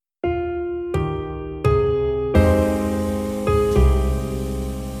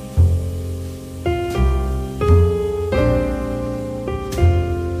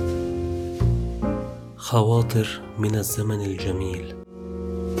خواطر من الزمن الجميل،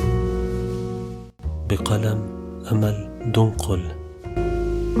 بقلم أمل دنقل،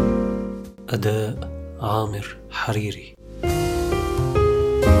 أداء عامر حريري.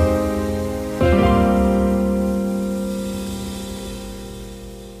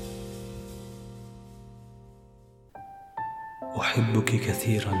 أحبك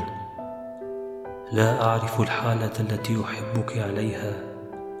كثيرا، لا أعرف الحالة التي أحبك عليها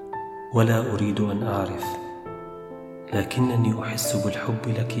ولا أريد أن أعرف، لكنني أحس بالحب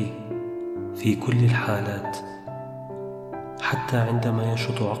لك في كل الحالات، حتى عندما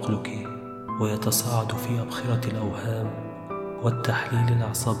ينشط عقلك ويتصاعد في أبخرة الأوهام والتحليل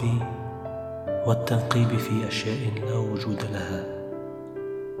العصبي والتنقيب في أشياء لا وجود لها.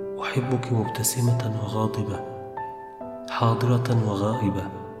 أحبك مبتسمة وغاضبة، حاضرة وغائبة،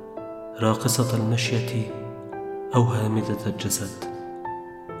 راقصة المشية أو هامدة الجسد.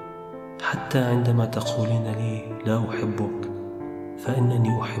 حتى عندما تقولين لي لا أحبك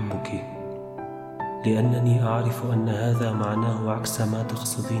فإنني أحبك، لأنني أعرف أن هذا معناه عكس ما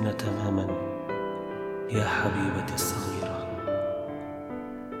تقصدين تماما يا حبيبتي الصغيرة.